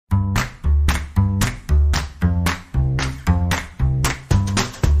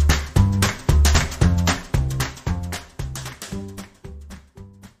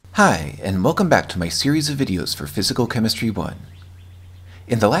Hi, and welcome back to my series of videos for Physical Chemistry 1.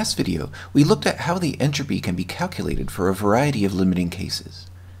 In the last video, we looked at how the entropy can be calculated for a variety of limiting cases: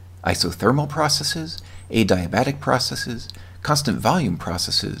 isothermal processes, adiabatic processes, constant volume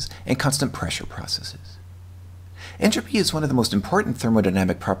processes, and constant pressure processes. Entropy is one of the most important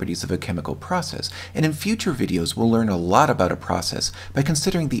thermodynamic properties of a chemical process, and in future videos we'll learn a lot about a process by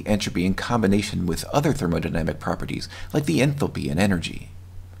considering the entropy in combination with other thermodynamic properties like the enthalpy and energy.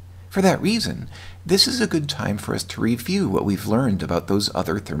 For that reason, this is a good time for us to review what we've learned about those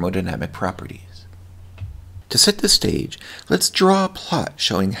other thermodynamic properties. To set the stage, let's draw a plot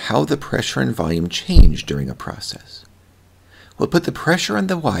showing how the pressure and volume change during a process. We'll put the pressure on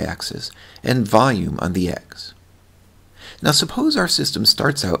the y-axis and volume on the x. Now suppose our system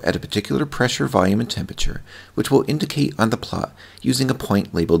starts out at a particular pressure, volume, and temperature, which we'll indicate on the plot using a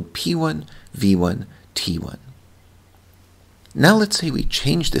point labeled P1, V1, T1. Now let's say we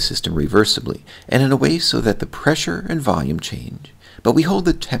change the system reversibly, and in a way so that the pressure and volume change, but we hold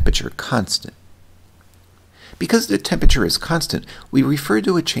the temperature constant. Because the temperature is constant, we refer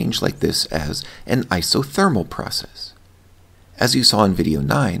to a change like this as an isothermal process. As you saw in video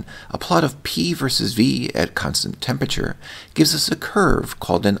 9, a plot of P versus V at constant temperature gives us a curve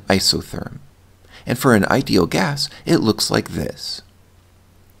called an isotherm, and for an ideal gas, it looks like this.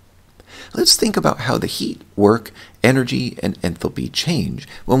 Let's think about how the heat, work, energy, and enthalpy change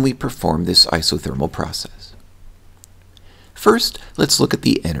when we perform this isothermal process. First, let's look at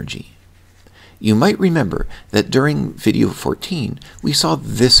the energy. You might remember that during video 14, we saw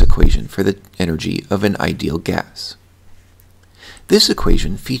this equation for the energy of an ideal gas. This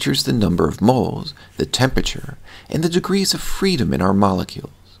equation features the number of moles, the temperature, and the degrees of freedom in our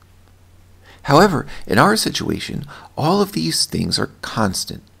molecules. However, in our situation, all of these things are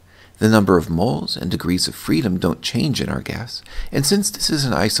constant. The number of moles and degrees of freedom don't change in our gas, and since this is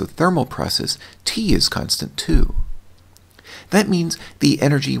an isothermal process, T is constant too. That means the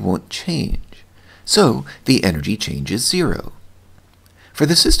energy won't change, so the energy change is zero. For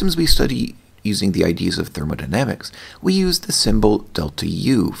the systems we study using the ideas of thermodynamics, we use the symbol delta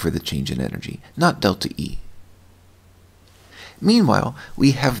U for the change in energy, not delta E. Meanwhile,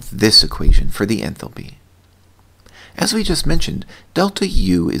 we have this equation for the enthalpy. As we just mentioned, delta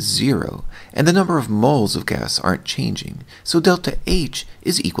U is zero, and the number of moles of gas aren't changing, so delta H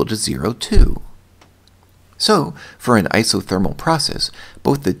is equal to zero too. So, for an isothermal process,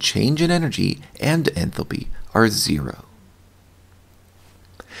 both the change in energy and enthalpy are zero.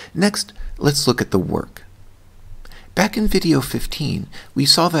 Next, let's look at the work. Back in video 15, we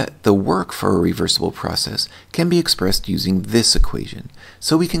saw that the work for a reversible process can be expressed using this equation,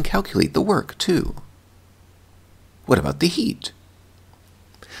 so we can calculate the work too. What about the heat?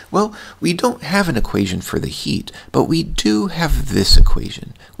 Well, we don't have an equation for the heat, but we do have this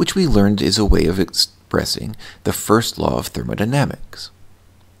equation, which we learned is a way of expressing the first law of thermodynamics.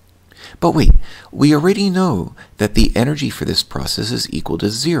 But wait, we already know that the energy for this process is equal to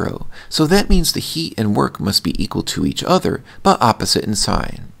zero, so that means the heat and work must be equal to each other, but opposite in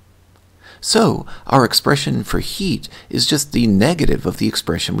sign. So, our expression for heat is just the negative of the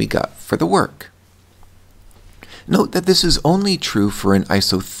expression we got for the work. Note that this is only true for an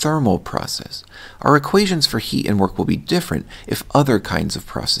isothermal process. Our equations for heat and work will be different if other kinds of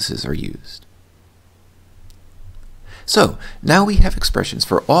processes are used. So, now we have expressions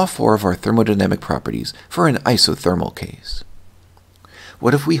for all four of our thermodynamic properties for an isothermal case.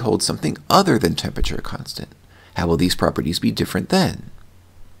 What if we hold something other than temperature constant? How will these properties be different then?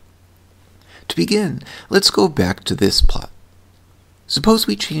 To begin, let's go back to this plot. Suppose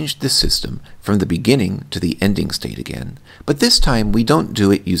we changed the system from the beginning to the ending state again, but this time we don't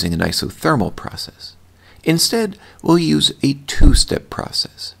do it using an isothermal process. Instead, we'll use a two-step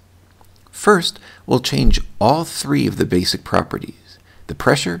process. First, we'll change all three of the basic properties, the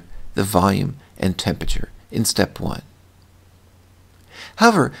pressure, the volume, and temperature, in step 1.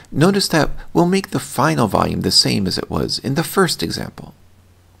 However, notice that we'll make the final volume the same as it was in the first example.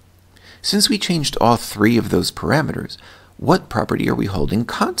 Since we changed all three of those parameters, what property are we holding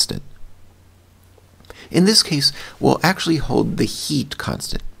constant? In this case, we'll actually hold the heat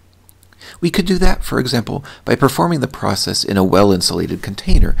constant. We could do that, for example, by performing the process in a well-insulated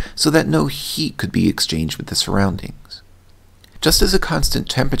container so that no heat could be exchanged with the surroundings. Just as a constant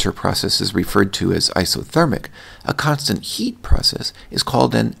temperature process is referred to as isothermic, a constant heat process is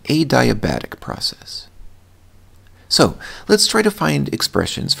called an adiabatic process. So, let's try to find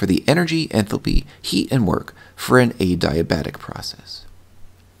expressions for the energy, enthalpy, heat, and work for an adiabatic process.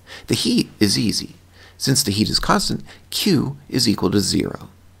 The heat is easy. Since the heat is constant, Q is equal to 0.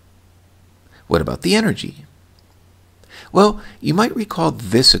 What about the energy? Well, you might recall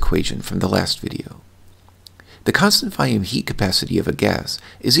this equation from the last video. The constant volume heat capacity of a gas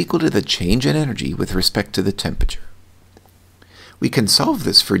is equal to the change in energy with respect to the temperature. We can solve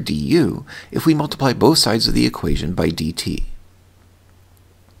this for du if we multiply both sides of the equation by dt.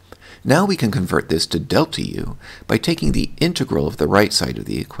 Now we can convert this to delta U by taking the integral of the right side of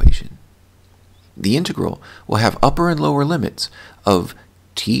the equation. The integral will have upper and lower limits of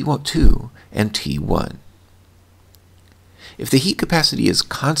T2 and T1. If the heat capacity is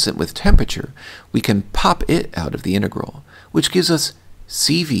constant with temperature, we can pop it out of the integral, which gives us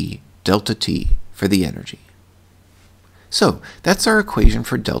CV delta T for the energy. So that's our equation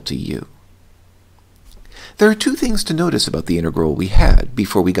for delta U. There are two things to notice about the integral we had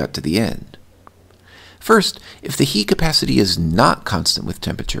before we got to the end. First, if the heat capacity is not constant with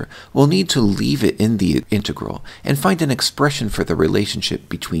temperature, we'll need to leave it in the integral and find an expression for the relationship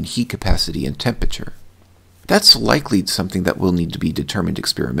between heat capacity and temperature. That's likely something that will need to be determined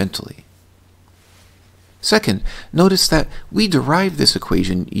experimentally. Second, notice that we derived this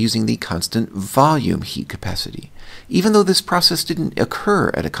equation using the constant volume heat capacity, even though this process didn't occur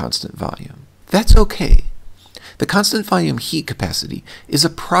at a constant volume. That's okay. The constant volume heat capacity is a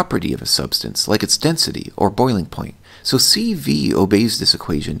property of a substance, like its density or boiling point, so CV obeys this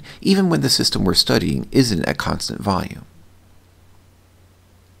equation even when the system we're studying isn't at constant volume.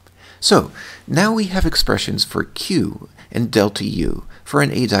 So, now we have expressions for Q and delta U for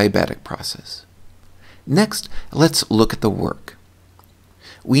an adiabatic process. Next, let's look at the work.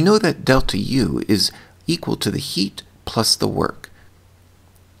 We know that delta U is equal to the heat plus the work.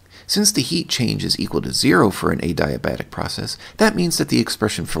 Since the heat change is equal to 0 for an adiabatic process, that means that the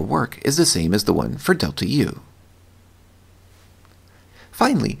expression for work is the same as the one for delta U.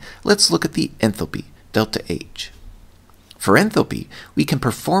 Finally, let's look at the enthalpy, delta H. For enthalpy, we can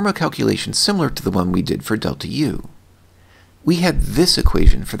perform a calculation similar to the one we did for delta U. We had this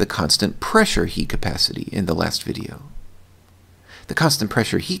equation for the constant pressure heat capacity in the last video. The constant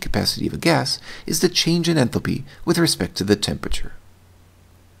pressure heat capacity of a gas is the change in enthalpy with respect to the temperature.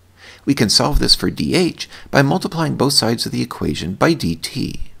 We can solve this for dH by multiplying both sides of the equation by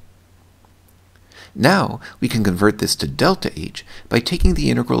dt. Now we can convert this to delta H by taking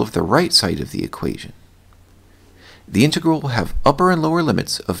the integral of the right side of the equation. The integral will have upper and lower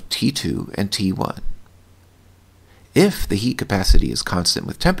limits of T2 and T1. If the heat capacity is constant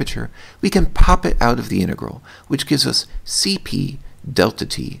with temperature, we can pop it out of the integral, which gives us Cp delta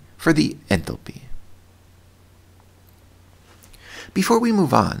T for the enthalpy. Before we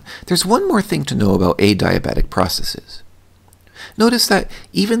move on, there's one more thing to know about adiabatic processes. Notice that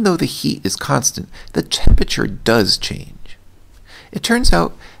even though the heat is constant, the temperature does change. It turns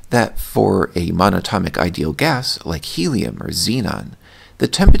out that for a monatomic ideal gas like helium or xenon, the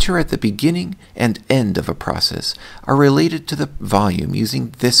temperature at the beginning and end of a process are related to the volume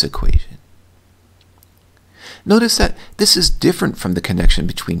using this equation. Notice that this is different from the connection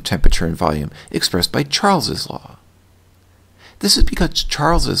between temperature and volume expressed by Charles's law. This is because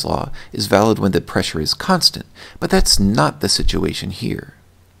Charles's law is valid when the pressure is constant, but that's not the situation here.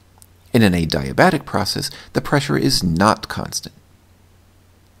 In an adiabatic process, the pressure is not constant.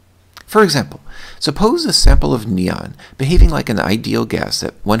 For example, suppose a sample of neon behaving like an ideal gas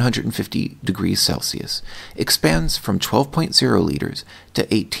at 150 degrees Celsius expands from 12.0 liters to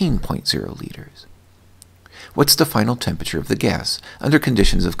 18.0 liters. What's the final temperature of the gas under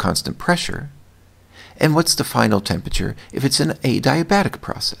conditions of constant pressure? And what's the final temperature if it's an adiabatic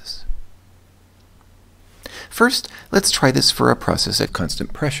process? First, let's try this for a process at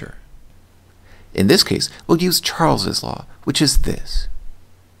constant pressure. In this case, we'll use Charles's law, which is this.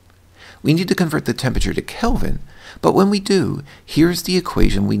 We need to convert the temperature to Kelvin, but when we do, here's the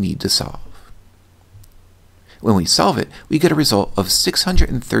equation we need to solve. When we solve it, we get a result of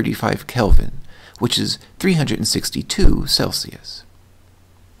 635 Kelvin, which is 362 Celsius.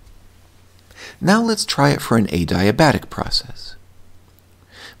 Now let's try it for an adiabatic process.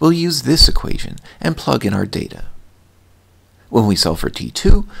 We'll use this equation and plug in our data. When we solve for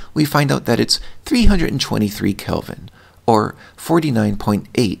T2, we find out that it's 323 Kelvin, or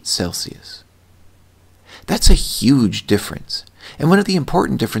 49.8 Celsius. That's a huge difference, and one of the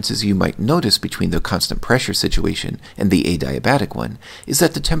important differences you might notice between the constant pressure situation and the adiabatic one is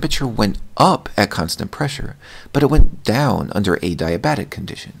that the temperature went up at constant pressure, but it went down under adiabatic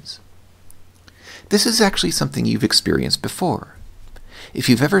conditions. This is actually something you've experienced before. If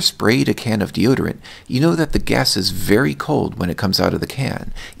you've ever sprayed a can of deodorant, you know that the gas is very cold when it comes out of the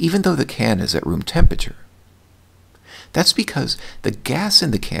can, even though the can is at room temperature. That's because the gas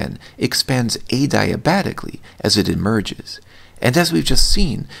in the can expands adiabatically as it emerges, And as we've just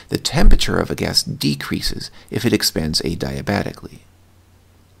seen, the temperature of a gas decreases if it expands adiabatically.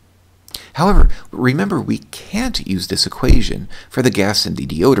 However, remember we can't use this equation for the gas in the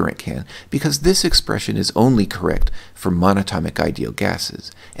deodorant can because this expression is only correct for monatomic ideal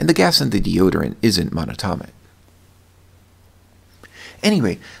gases, and the gas in the deodorant isn't monatomic.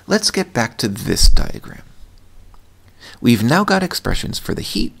 Anyway, let's get back to this diagram. We've now got expressions for the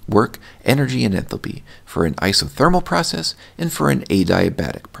heat, work, energy, and enthalpy for an isothermal process and for an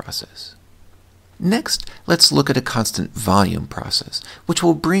adiabatic process. Next, let's look at a constant volume process, which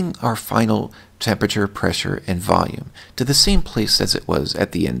will bring our final temperature, pressure, and volume to the same place as it was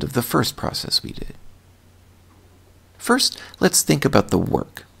at the end of the first process we did. First, let's think about the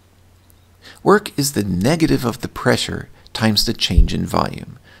work. Work is the negative of the pressure times the change in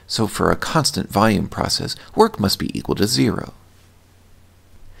volume. So for a constant volume process, work must be equal to 0.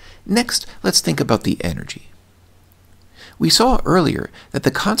 Next, let's think about the energy. We saw earlier that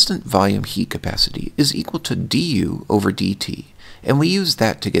the constant volume heat capacity is equal to du over dt, and we use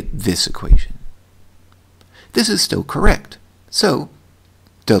that to get this equation. This is still correct, so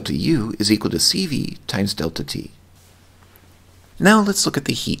delta U is equal to CV times delta T. Now let's look at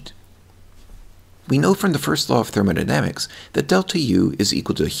the heat. We know from the first law of thermodynamics that delta U is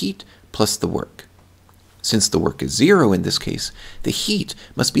equal to heat plus the work. Since the work is 0 in this case, the heat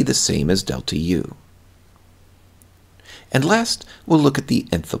must be the same as delta U. And last, we'll look at the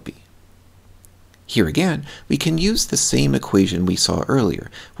enthalpy. Here again, we can use the same equation we saw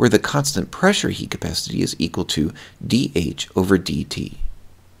earlier, where the constant pressure heat capacity is equal to dH over dt.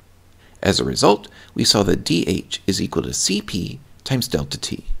 As a result, we saw that dH is equal to Cp times delta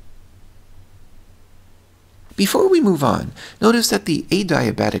T. Before we move on, notice that the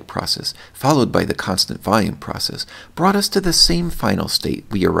adiabatic process, followed by the constant volume process, brought us to the same final state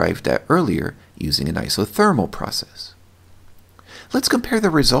we arrived at earlier using an isothermal process. Let's compare the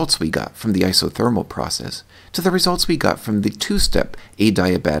results we got from the isothermal process to the results we got from the two-step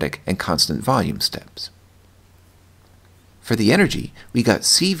adiabatic and constant volume steps. For the energy, we got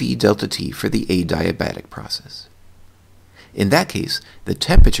CV delta T for the adiabatic process. In that case, the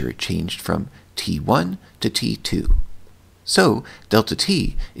temperature changed from T1 to T2. So delta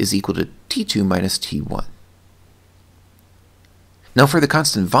T is equal to T2 minus T1. Now for the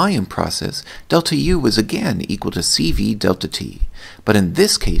constant volume process, delta U was again equal to CV delta T, but in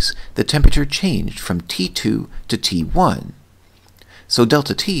this case the temperature changed from T2 to T1. So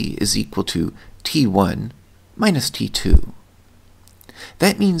delta T is equal to T1 minus T2.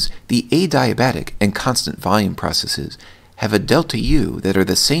 That means the adiabatic and constant volume processes have a delta U that are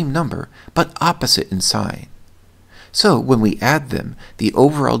the same number but opposite in sign. So when we add them, the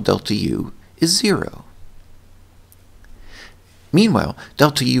overall delta U is 0. Meanwhile,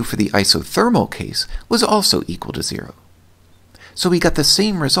 delta U for the isothermal case was also equal to 0. So we got the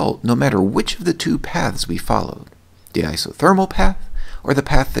same result no matter which of the two paths we followed, the isothermal path or the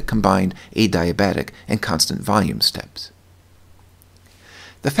path that combined adiabatic and constant volume steps.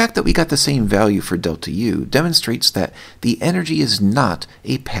 The fact that we got the same value for delta U demonstrates that the energy is not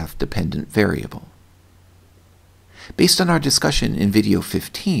a path-dependent variable. Based on our discussion in video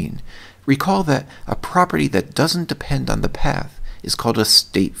 15, recall that a property that doesn't depend on the path is called a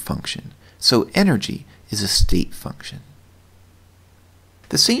state function, so energy is a state function.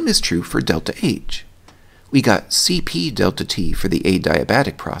 The same is true for delta H. We got Cp delta T for the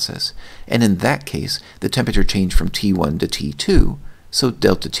adiabatic process, and in that case the temperature changed from T1 to T2, so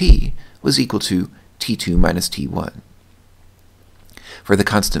delta T was equal to T2 minus T1. For the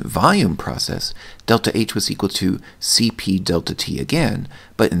constant volume process, delta H was equal to Cp delta T again,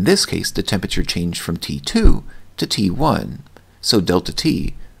 but in this case the temperature changed from T2 to T1, so delta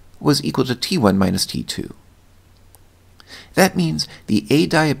T was equal to T1 minus T2. That means the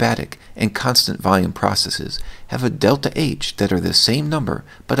adiabatic and constant volume processes have a delta H that are the same number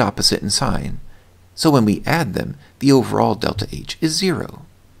but opposite in sign, so when we add them, the overall delta H is 0.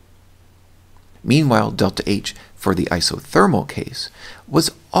 Meanwhile, delta H for the isothermal case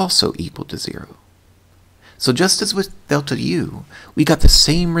was also equal to 0. So just as with delta U, we got the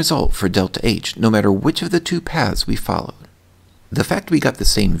same result for delta H no matter which of the two paths we followed. The fact we got the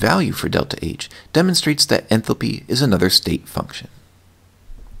same value for delta H demonstrates that enthalpy is another state function.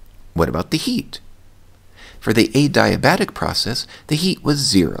 What about the heat? For the adiabatic process, the heat was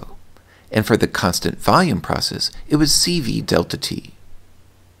 0, and for the constant volume process, it was Cv delta T.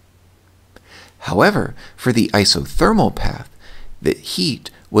 However, for the isothermal path, the heat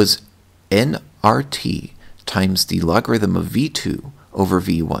was nRT times the logarithm of V2 over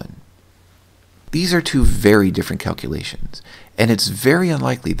V1. These are two very different calculations, and it's very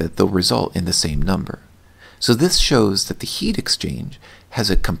unlikely that they'll result in the same number. So this shows that the heat exchange has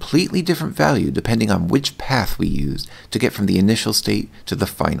a completely different value depending on which path we use to get from the initial state to the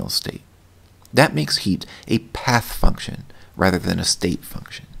final state. That makes heat a path function rather than a state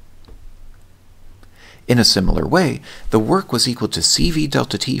function. In a similar way, the work was equal to CV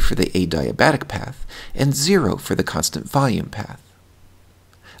delta T for the adiabatic path and 0 for the constant volume path.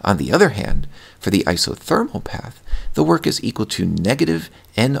 On the other hand, for the isothermal path, the work is equal to negative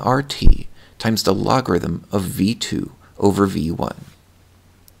nRT times the logarithm of V2 over V1.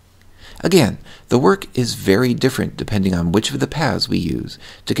 Again, the work is very different depending on which of the paths we use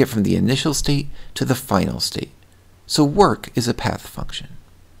to get from the initial state to the final state, so work is a path function.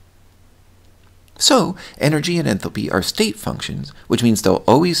 So, energy and enthalpy are state functions, which means they'll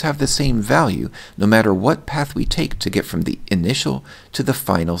always have the same value no matter what path we take to get from the initial to the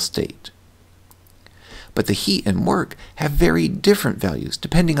final state. But the heat and work have very different values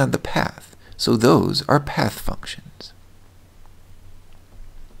depending on the path, so those are path functions.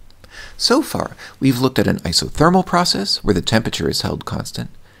 So far, we've looked at an isothermal process where the temperature is held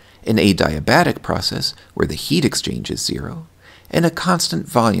constant, an adiabatic process where the heat exchange is 0, and a constant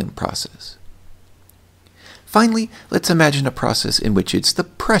volume process. Finally, let's imagine a process in which it's the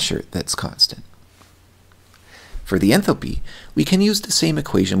pressure that's constant. For the enthalpy, we can use the same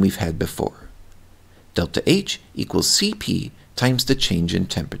equation we've had before. Delta H equals Cp times the change in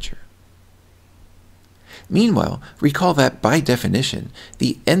temperature. Meanwhile, recall that by definition,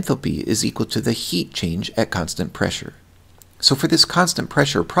 the enthalpy is equal to the heat change at constant pressure. So for this constant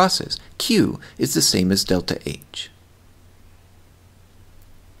pressure process, Q is the same as delta H.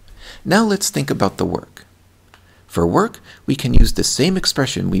 Now let's think about the work. For work, we can use the same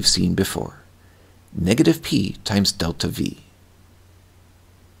expression we've seen before, negative P times delta V.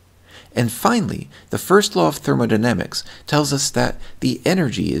 And finally, the first law of thermodynamics tells us that the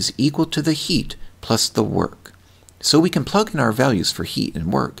energy is equal to the heat plus the work. So we can plug in our values for heat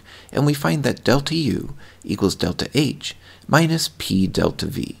and work, and we find that delta U equals delta H minus P delta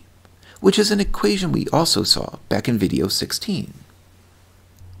V, which is an equation we also saw back in video 16.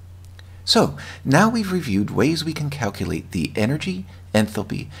 So, now we've reviewed ways we can calculate the energy,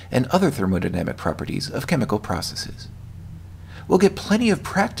 enthalpy, and other thermodynamic properties of chemical processes. We'll get plenty of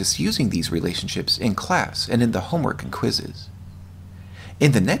practice using these relationships in class and in the homework and quizzes.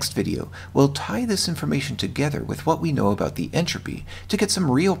 In the next video, we'll tie this information together with what we know about the entropy to get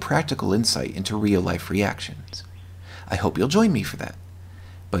some real practical insight into real-life reactions. I hope you'll join me for that.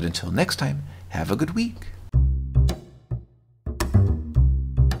 But until next time, have a good week.